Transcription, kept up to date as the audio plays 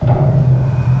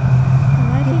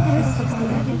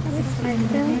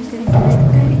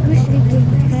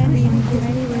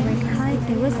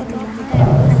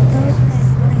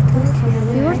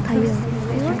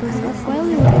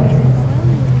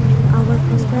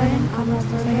was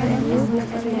to fair and look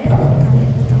friendly at the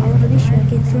time, but our condition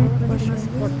were not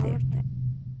supportive.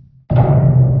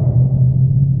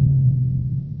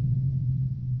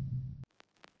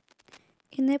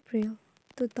 In April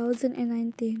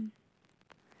 2019,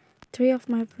 three of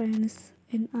my friends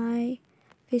and I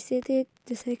visited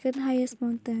the second highest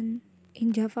mountain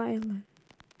in Java Island.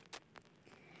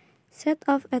 Set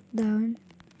off at dawn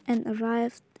and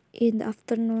arrived in the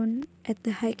afternoon at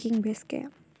the hiking base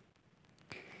camp.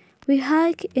 We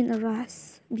hiked in a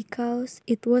rush because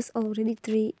it was already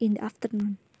 3 in the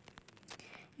afternoon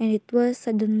and it was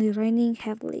suddenly raining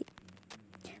heavily.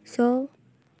 So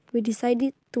we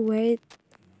decided to wait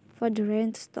for the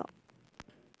rain to stop.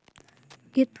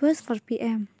 It was 4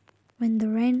 p.m. when the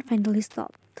rain finally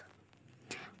stopped.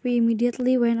 We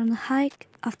immediately went on a hike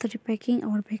after repacking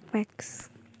our backpacks.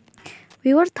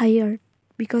 We were tired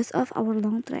because of our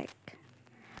long trek.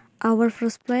 Our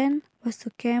first plan was to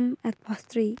camp at post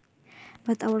 3,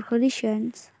 but our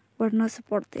conditions were not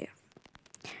supportive.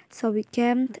 So we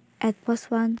camped at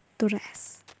post 1 to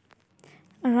rest.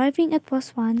 Arriving at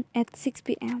post 1 at 6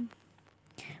 p.m.,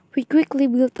 we quickly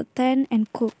built a tent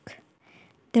and cooked.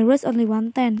 There was only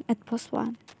one tent at post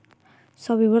 1,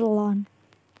 so we were alone.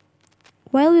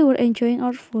 While we were enjoying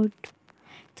our food,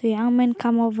 two young men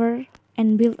came over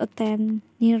and built a tent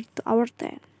near to our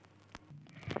tent.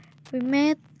 We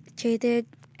met, chatted,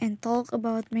 and talked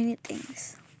about many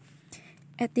things.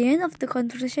 At the end of the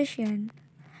conversation,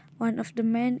 one of the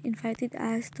men invited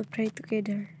us to pray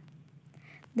together.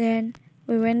 Then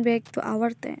we went back to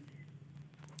our tent,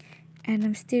 and a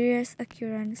mysterious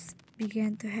occurrence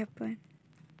began to happen.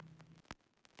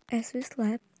 As we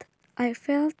slept, I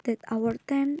felt that our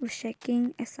tent was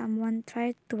shaking as someone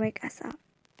tried to wake us up.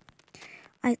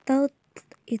 I thought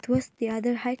it was the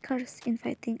other hikers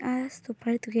inviting us to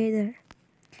pray together.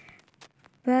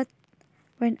 But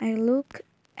when I looked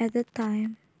at the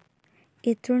time,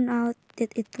 it turned out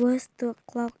that it was 2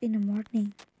 o'clock in the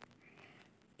morning.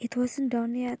 It wasn't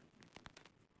dawn yet.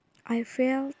 I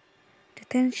felt the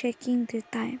tent shaking 3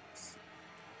 times.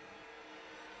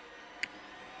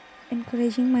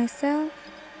 Encouraging myself,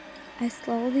 I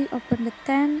slowly opened the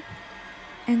tent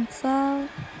and saw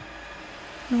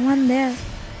no one there.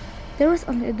 There was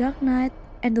only a dark night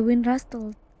and the wind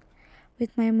rustled.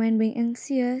 With my mind being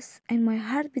anxious and my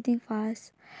heart beating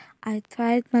fast, I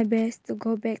tried my best to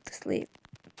go back to sleep.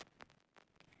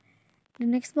 The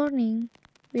next morning,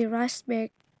 we rushed back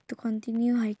to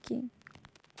continue hiking.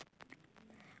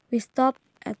 We stopped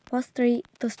at post 3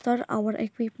 to store our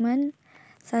equipment,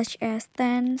 such as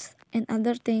tents and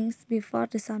other things, before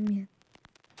the summit.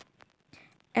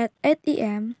 At 8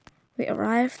 a.m., we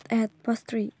arrived at post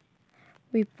 3.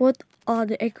 We put all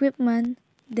the equipment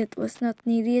that was not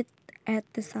needed at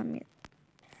the summit.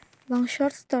 Long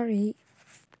short story,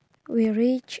 we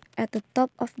reached at the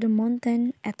top of the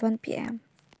mountain at 1 p.m.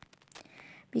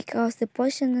 Because the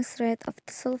poisonous rate of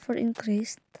the sulfur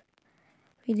increased,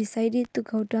 we decided to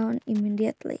go down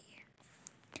immediately.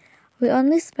 We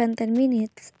only spent 10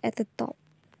 minutes at the top.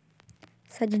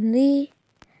 Suddenly,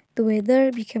 the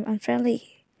weather became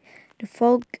unfriendly. The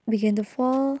fog began to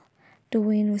fall, the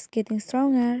wind was getting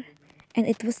stronger, and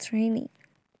it was raining.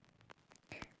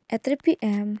 At 3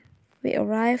 p.m., we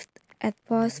arrived at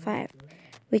post 5,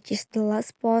 which is the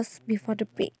last post before the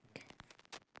peak.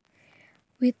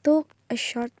 We took a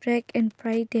short break and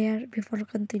prayed there before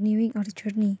continuing our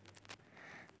journey.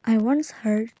 I once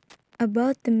heard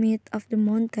about the myth of the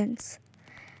mountains,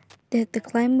 that the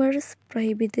climbers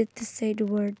prohibited to say the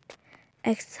word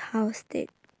exhausted.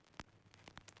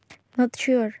 Not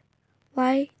sure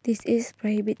why this is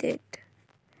prohibited,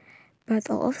 but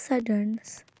all of a sudden,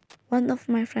 one of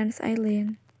my friends,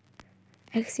 Eileen,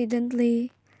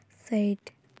 accidentally said,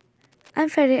 "I'm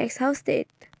very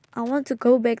exhausted. I want to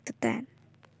go back to tent."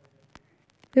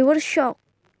 We were shocked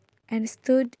and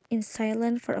stood in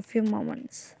silence for a few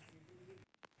moments.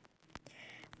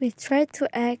 We tried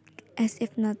to act as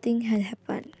if nothing had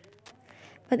happened,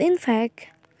 but in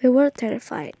fact, we were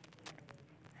terrified.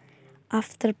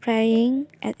 After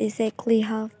praying at exactly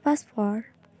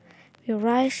 4:30, we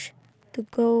rushed to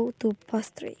go to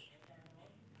post 3.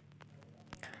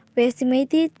 We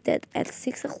estimated that at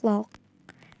 6 o'clock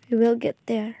we will get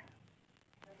there.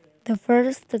 The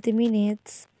first 30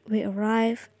 minutes we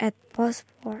arrived at post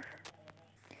 4.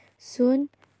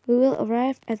 "Soon we will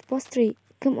arrive at post 3.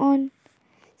 Come on,"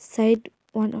 said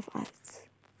one of us.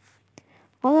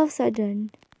 All of a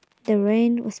sudden, the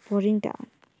rain was pouring down.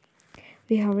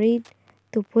 We hurried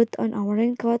to put on our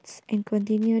raincoats and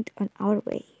continued on our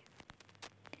way.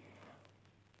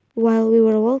 While we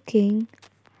were walking,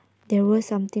 there was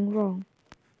something wrong.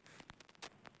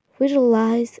 we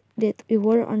realized that we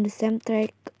were on the same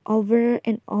track over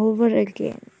and over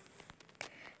again.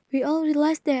 We all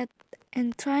realized that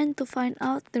and trying to find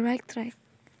out the right track.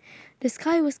 The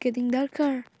sky was getting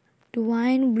darker, the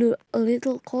wind blew a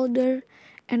little colder,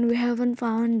 and we haven't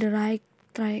found the right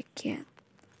track yet.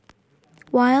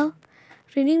 While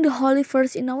reading the holy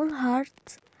verse in our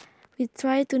hearts, we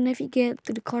tried to navigate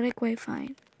to the correct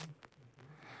wayfind.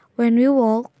 When we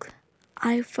walked,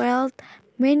 I felt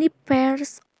many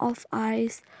pairs of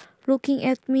eyes looking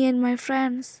at me and my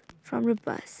friends from the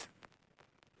bus.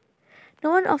 No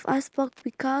one of us spoke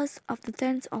because of the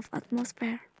tense of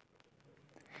atmosphere.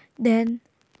 Then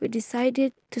we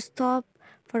decided to stop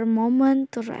for a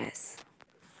moment to rest.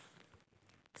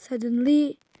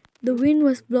 Suddenly, the wind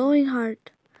was blowing hard.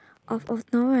 Out of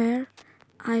nowhere,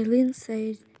 Eileen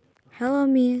said, "Hello,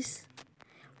 miss."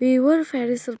 We were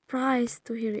very surprised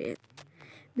to hear it,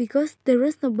 because there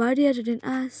was nobody other than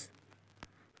us.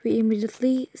 We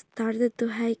immediately started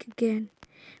to hike again,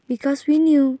 because we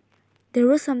knew there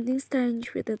was something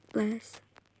strange with that place.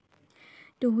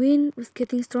 The wind was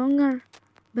getting stronger,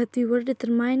 but we were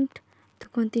determined to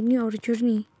continue our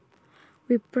journey.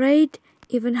 We prayed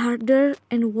even harder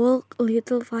and walked a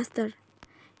little faster,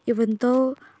 even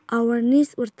though our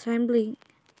knees were trembling.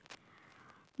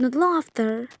 Not long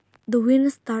after, the wind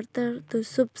started to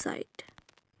subside.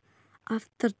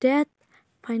 After that,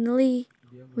 finally,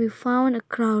 we found a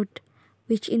crowd,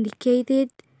 which indicated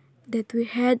that we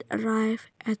had arrived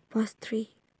at post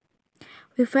 3.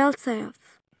 We felt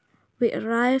safe. We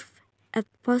arrived at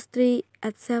post 3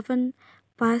 at 7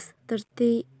 past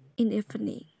 30 in the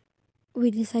evening.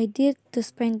 We decided to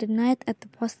spend the night at the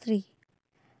post 3.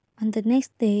 On the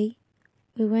next day,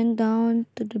 we went down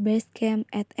to the base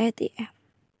camp at 8 a.m.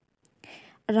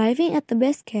 Arriving at the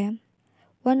base camp,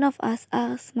 one of us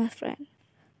asked my friend,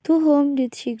 "To whom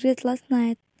did she greet last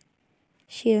night?"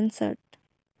 She answered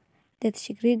that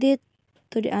she greeted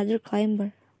to the other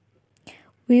climber.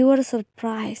 We were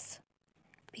surprised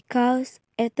because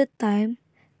at the time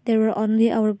there were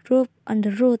only our group on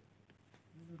the route.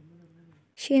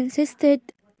 She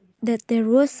insisted that there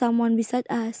was someone beside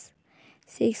us.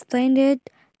 She explained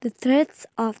the threats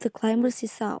of the climbers she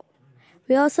saw.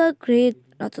 We also agreed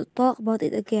not to talk about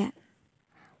it again.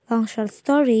 Long short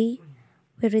story,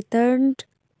 we returned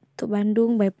to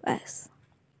Bandung by bus.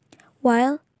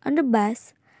 While on the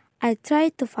bus, I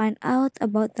tried to find out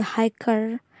about the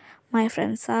hiker my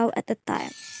friend saw at the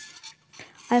time.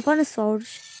 I found a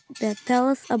source that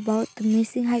tells about the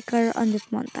missing hiker on that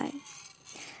mountain.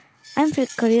 I'm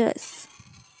very curious.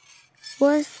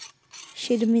 Was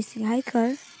she the missing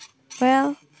hiker?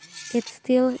 Well, it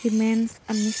still remains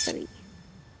a mystery.